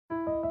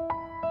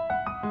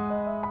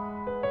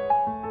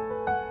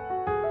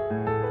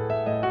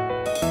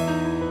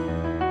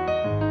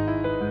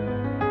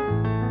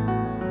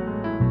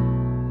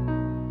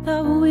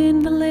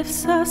wind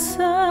lifts us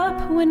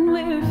up when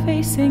we're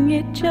facing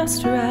it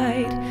just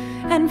right,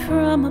 and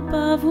from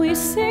above we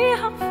see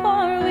how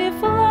far we've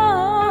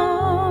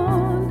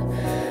flown.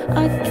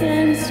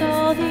 Against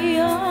all the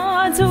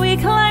odds we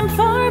climb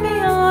far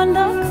beyond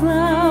the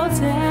clouds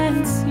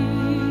and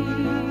see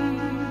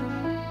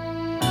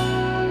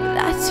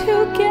that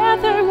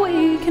together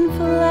we can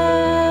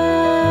fly.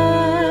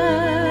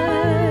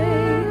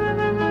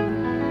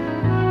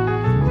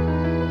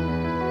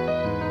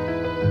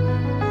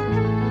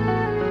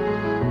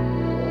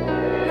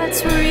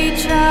 Let's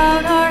reach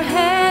out our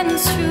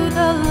hands to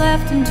the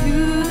left and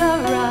to the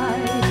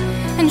right,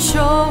 and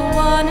show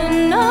one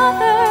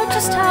another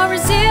just how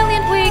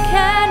resilient we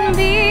can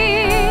be.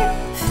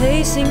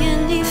 Facing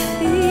any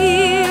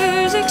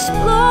fears,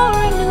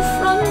 exploring new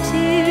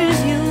frontiers,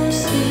 you'll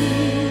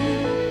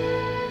see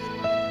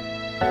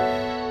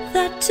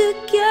that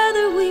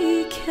together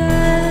we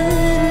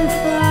can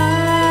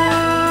fly.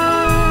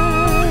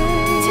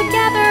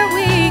 Together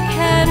we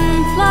can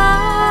fly.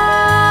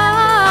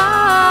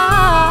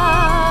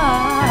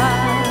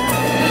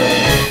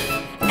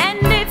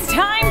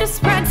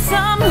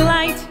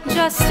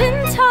 Just in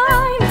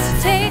time to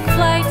take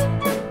flight.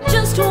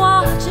 Just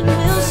watch and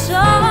we'll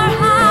soar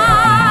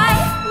high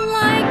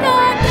like a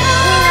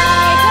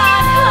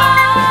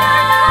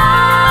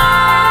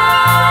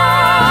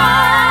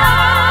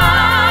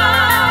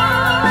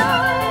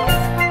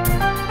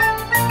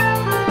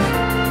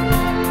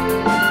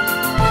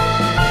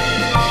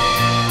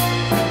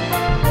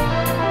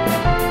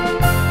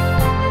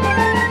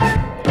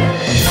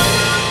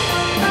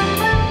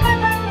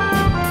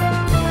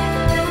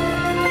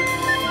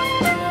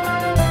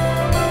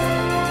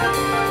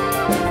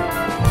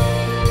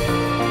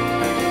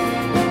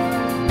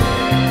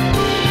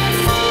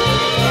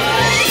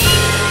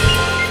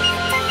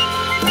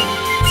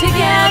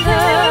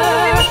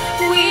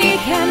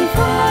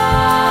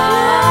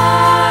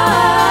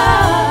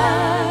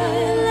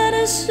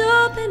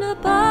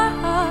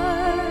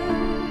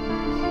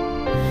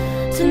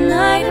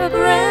tonight a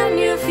brand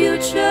new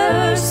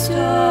future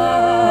starts.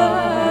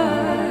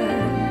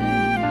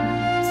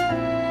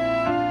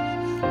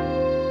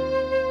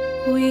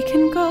 We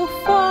can go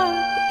far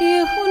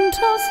y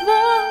juntos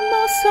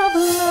vamos a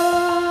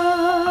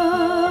volar.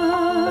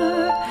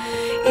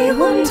 Y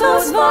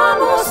juntos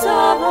vamos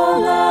a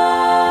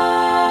volar.